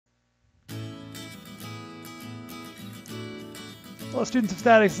Hello students of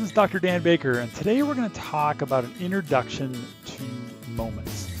statics, this is Dr. Dan Baker, and today we're going to talk about an introduction to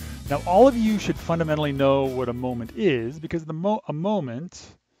moments. Now all of you should fundamentally know what a moment is because a moment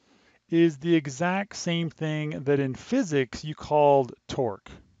is the exact same thing that in physics you called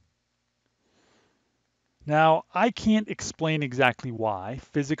torque. Now, I can't explain exactly why.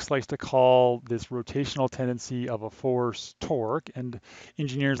 Physics likes to call this rotational tendency of a force torque, and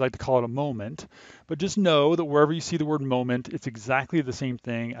engineers like to call it a moment. But just know that wherever you see the word moment, it's exactly the same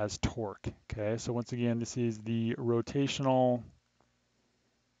thing as torque. Okay, so once again, this is the rotational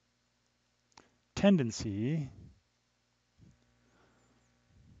tendency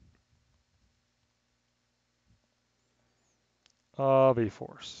of a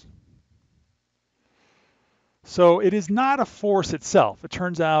force. So it is not a force itself. It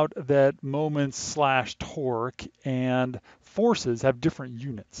turns out that moments / torque and forces have different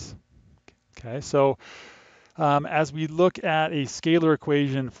units. Okay, so as we look at a scalar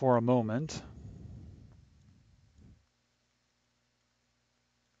equation for a moment,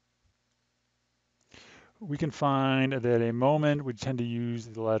 we can find that a moment, we tend to use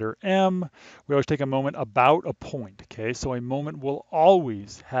the letter m. We always take a moment about a point, okay? So a moment will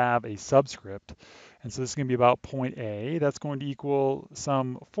always have a subscript. And so this is going to be about point A. That's going to equal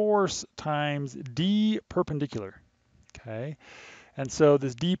some force times d perpendicular, okay? And so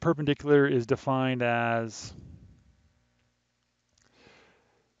this d perpendicular is defined as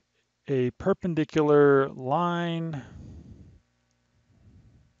a perpendicular line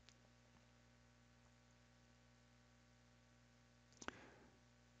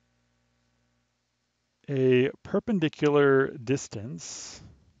a perpendicular distance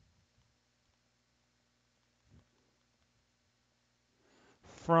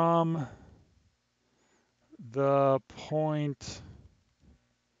from the point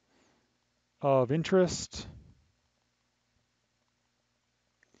of interest.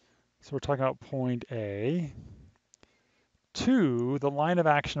 So we're talking about point A to the line of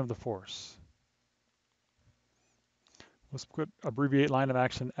action of the force. Let's abbreviate line of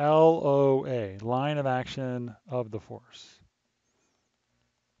action LOA, line of action of the force.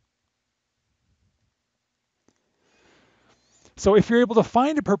 So if you're able to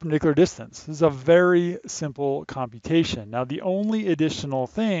find a perpendicular distance, this is a very simple computation. Now the only additional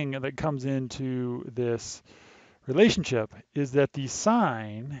thing that comes into this relationship is that the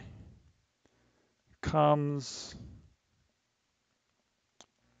sign comes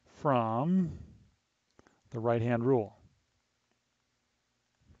from the right-hand rule.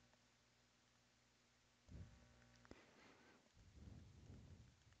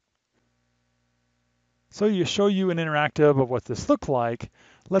 So to show you an interactive of what this looked like,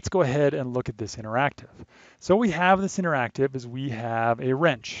 let's go ahead and look at this interactive. So we have this interactive is we have a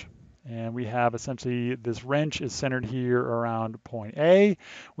wrench. And we have essentially this wrench is centered here around point A.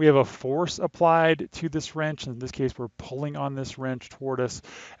 We have a force applied to this wrench. In this case, we're pulling on this wrench toward us.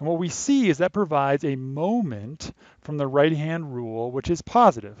 And what we see is that provides a moment from the right-hand rule, which is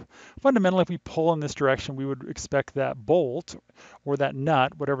positive. Fundamentally, if we pull in this direction, we would expect that bolt or that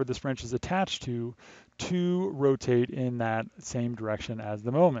nut, whatever this wrench is attached to rotate in that same direction as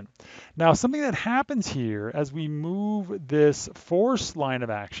the moment. Now, something that happens here as we move this force line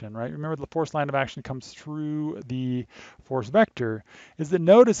of action, right? Remember the force line of action comes through the force vector, is that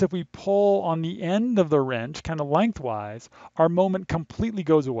notice if we pull on the end of the wrench, kind of lengthwise, our moment completely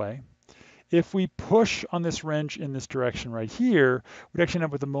goes away. If we push on this wrench in this direction right here, we'd actually end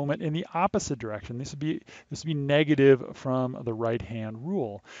up with a moment in the opposite direction. This would be negative from the right-hand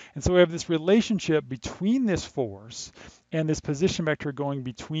rule. And so we have this relationship between this force and this position vector going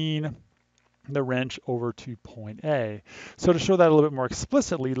between the wrench over to point A. So to show that a little bit more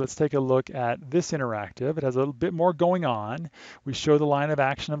explicitly, let's take a look at this interactive. It has a little bit more going on. We show the line of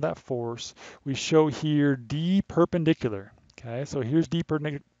action of that force. We show here D perpendicular. Okay, so here's D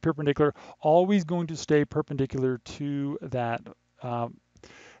perpendicular, always going to stay perpendicular to that,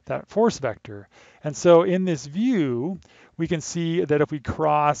 that force vector. And so in this view, we can see that if we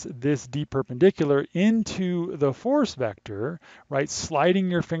cross this D perpendicular into the force vector, right,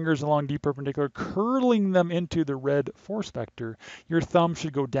 sliding your fingers along D perpendicular, curling them into the red force vector, your thumb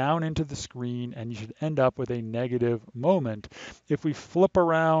should go down into the screen and you should end up with a negative moment. If we flip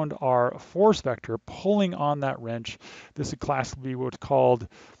around our force vector, pulling on that wrench, this would classically be what's called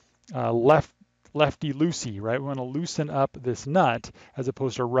left lefty-loosey, right? We want to loosen up this nut as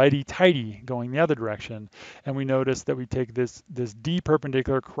opposed to righty-tighty going the other direction. And we notice that we take this D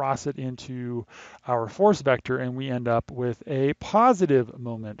perpendicular, cross it into our force vector, and we end up with a positive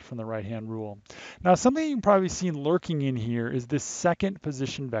moment from the right-hand rule. Now, something you've probably seen lurking in here is this second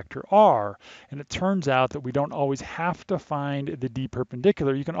position vector R. And it turns out that we don't always have to find the D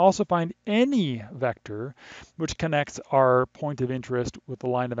perpendicular. You can also find any vector which connects our point of interest with the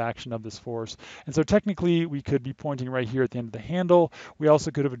line of action of this force. And so technically, we could be pointing right here at the end of the handle. We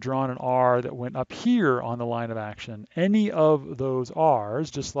also could have drawn an R that went up here on the line of action. Any of those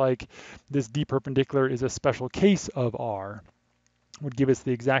R's, just like this D perpendicular is a special case of R, would give us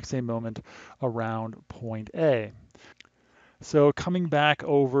the exact same moment around point A. So coming back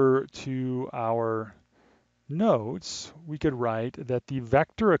over to our notes, we could write that the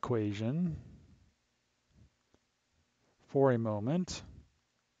vector equation for a moment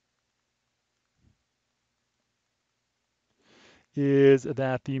is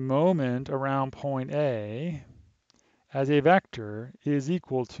that the moment around point A as a vector is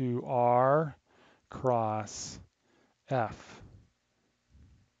equal to R cross F.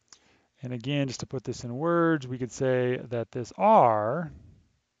 And again, just to put this in words, we could say that this R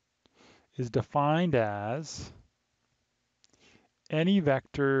is defined as any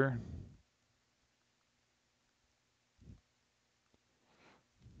vector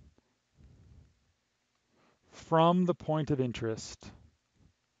from the point of interest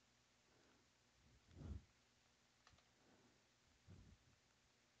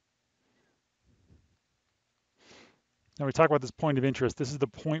Now we talk about this point of interest. This is the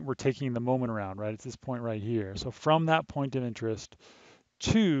point we're taking the moment around, right? It's this point right here. So from that point of interest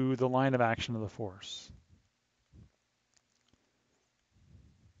to the line of action of the force.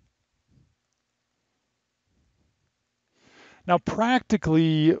 Now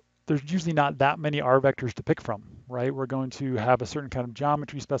practically, there's usually not that many R vectors to pick from, right? We're going to have a certain kind of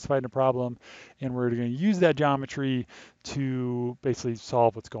geometry specified in a problem, and we're going to use that geometry to basically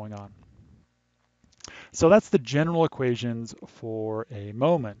solve what's going on. So that's the general equations for a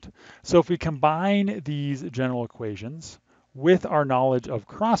moment. So if we combine these general equations with our knowledge of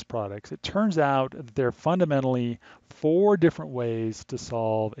cross products, it turns out that there are fundamentally 4 different ways to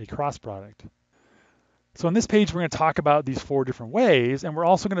solve a cross product. So on this page, we're going to talk about these 4 different ways, and we're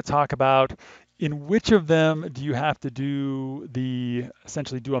also going to talk about in which of them do you have to do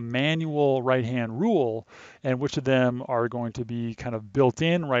essentially do a manual right-hand rule, and which of them are going to be kind of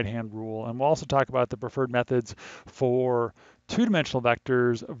built-in right-hand rule. And we'll also talk about the preferred methods for 2-dimensional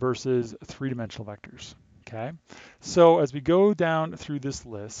vectors versus 3-dimensional vectors. Okay, so as we go down through this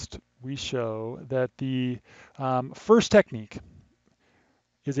list, we show that the first technique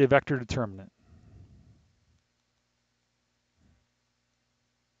is a vector determinant.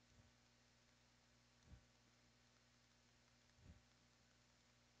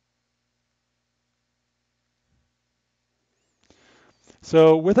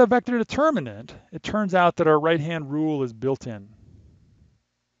 So with a vector determinant, it turns out that our right-hand rule is built in.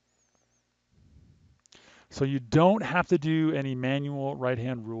 So you don't have to do any manual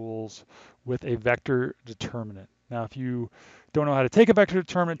right-hand rules with a vector determinant. Now, if you don't know how to take a vector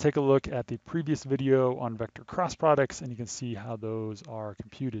determinant, take a look at the previous video on vector cross products, and you can see how those are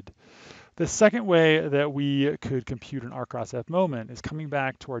computed. The second way that we could compute an R cross F moment is coming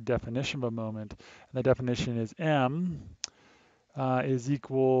back to our definition of a moment. And the definition is M is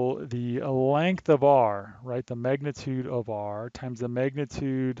equal the length of R, right? The magnitude of R times the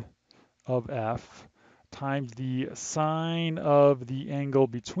magnitude of F times the sine of the angle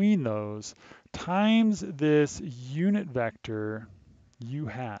between those times this unit vector u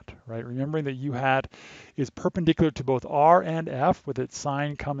hat, right? Remembering that u hat is perpendicular to both R and F with its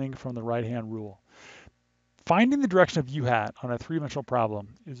sign coming from the right-hand rule. Finding the direction of u hat on a 3-dimensional problem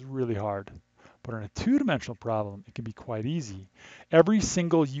is really hard. But on a 2-dimensional problem, it can be quite easy. Every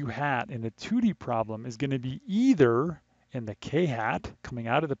single u hat in a 2D problem is going to be either in the k hat coming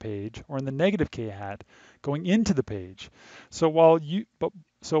out of the page or in the negative k hat going into the page. So while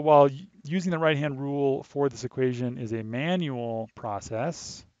using the right-hand rule for this equation is a manual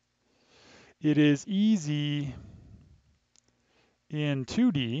process, it is easy in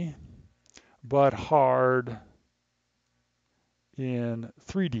 2D, but hard in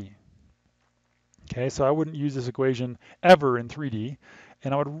 3D. Okay, so I wouldn't use this equation ever in 3D,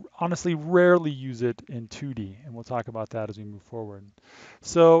 and I would honestly rarely use it in 2D, and we'll talk about that as we move forward.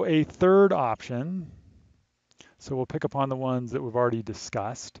 So a third option, so we'll pick up on the ones that we've already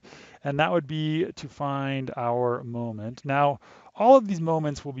discussed, and that would be to find our moment. Now, all of these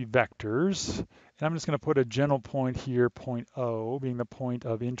moments will be vectors. And I'm just going to put a general point here, point O, being the point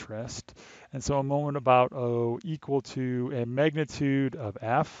of interest. And so a moment about O equal to a magnitude of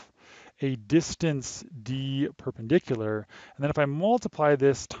F, a distance d perpendicular, and then if I multiply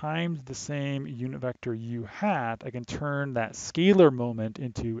this times the same unit vector u hat, I can turn that scalar moment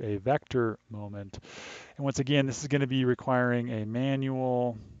into a vector moment. And once again, this is going to be requiring a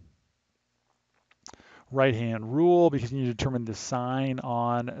manual right-hand rule because you need to determine the sign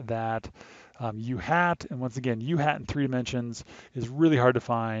on that u hat. And once again, u hat in 3 dimensions is really hard to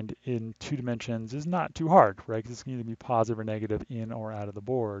find. In 2 dimensions is not too hard, right? Because it's going to be positive or negative in or out of the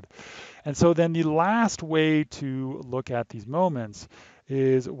board. And so then the last way to look at these moments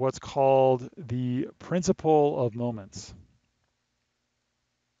is what's called the principle of moments.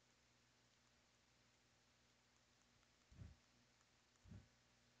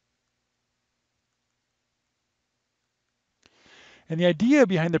 And the idea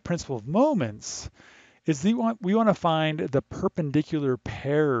behind the principle of moments is we want to find the perpendicular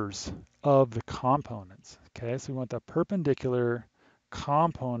pairs of the components. Okay, so we want the perpendicular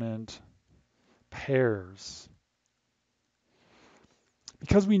component pairs.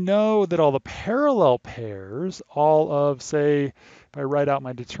 Because we know that all the parallel pairs, all of, say, if I write out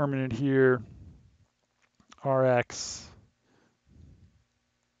my determinant here, Rx,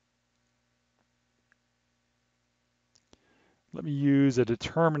 let me use a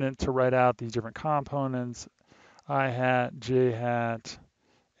determinant to write out these different components, I hat, J hat,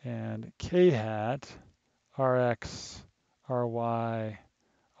 and K hat, Rx, Ry,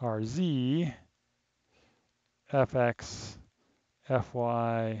 Rz, Fx,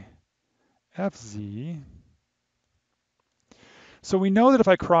 Fy, Fz. So we know that if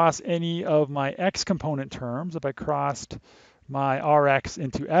I cross any of my x component terms, if I crossed my Rx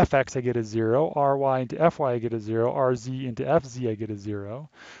into Fx, I get a 0, Ry into Fy, I get a 0, Rz into Fz, I get a 0.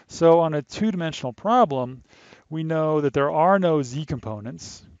 So on a two-dimensional problem, we know that there are no z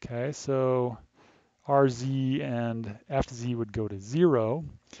components, okay? So Rz and Fz would go to 0.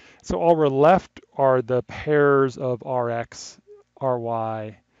 So all we're left are the pairs of Rx,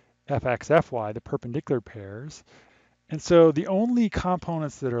 Ry, Fx, Fy, the perpendicular pairs. And so the only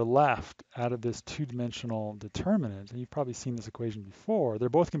components that are left out of this two-dimensional determinant, and you've probably seen this equation before, they're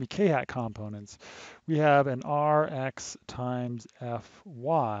both going to be k-hat components. We have an Rx times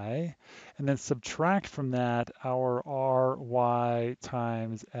Fy, and then subtract from that our Ry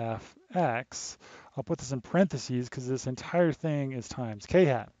times Fx. I'll put this in parentheses because this entire thing is times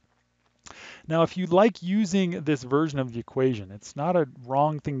k-hat. Now, if you like using this version of the equation, it's not a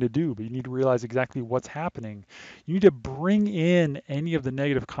wrong thing to do, but you need to realize exactly what's happening. You need to bring in any of the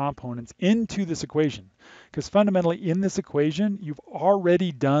negative components into this equation, because fundamentally in this equation, you've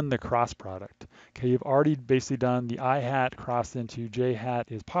already done the cross product. Okay, you've already basically done the I hat crossed into J hat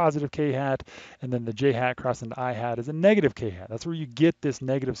is positive K hat, and then the J hat crossed into I hat is a negative K hat. That's where you get this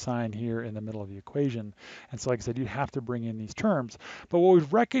negative sign here in the middle of the equation. And so like I said, you'd have to bring in these terms. But what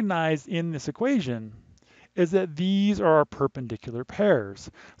we've recognized in this equation is that these are our perpendicular pairs.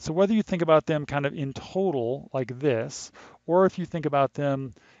 So whether you think about them kind of in total like this, or if you think about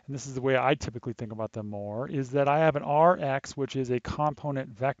them, and this is the way I typically think about them more, is that I have an Rx, which is a component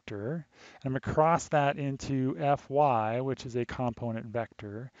vector, and I'm going to cross that into Fy, which is a component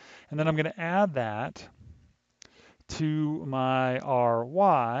vector, and then I'm going to add that to my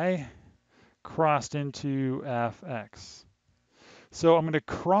Ry crossed into Fx. So I'm going to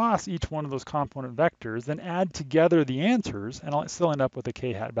cross each one of those component vectors, then add together the answers, and I'll still end up with a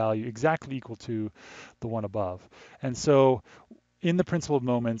k-hat value exactly equal to the one above. And so in the principle of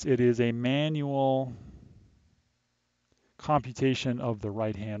moments, it is a manual computation of the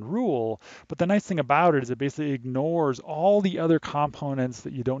right-hand rule. But the nice thing about it is it basically ignores all the other components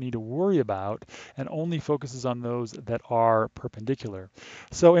that you don't need to worry about and only focuses on those that are perpendicular.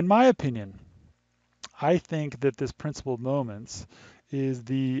 So in my opinion, I think that this principle of moments is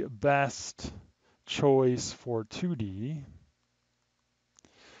the best choice for 2D.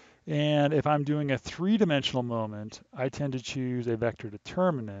 And if I'm doing a three-dimensional moment, I tend to choose a vector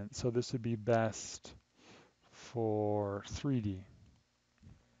determinant. So this would be best for 3D.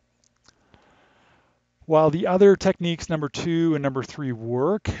 While the other techniques, number 2 and number 3,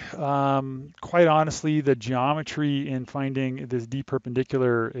 work, quite honestly, the geometry in finding this D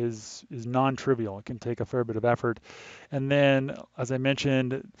perpendicular is non-trivial. It can take a fair bit of effort. And then, as I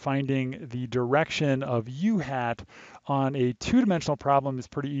mentioned, finding the direction of U hat on a two-dimensional problem is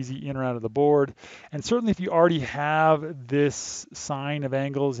pretty easy in or out of the board. And certainly if you already have this sign of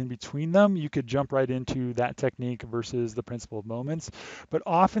angles in between them, you could jump right into that technique versus the principle of moments. But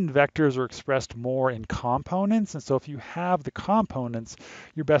often vectors are expressed more in components. And so if you have the components,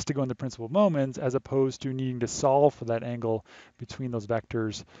 you're best to go in the principle of moments as opposed to needing to solve for that angle between those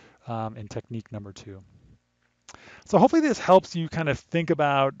vectors in technique number 2. So hopefully this helps you kind of think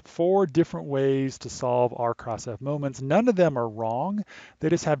about 4 different ways to solve R cross F moments. None of them are wrong. They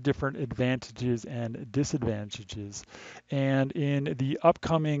just have different advantages and disadvantages. And in the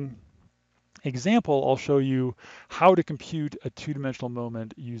upcoming example, I'll show you how to compute a two-dimensional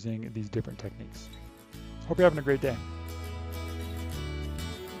moment using these different techniques. Hope you're having a great day.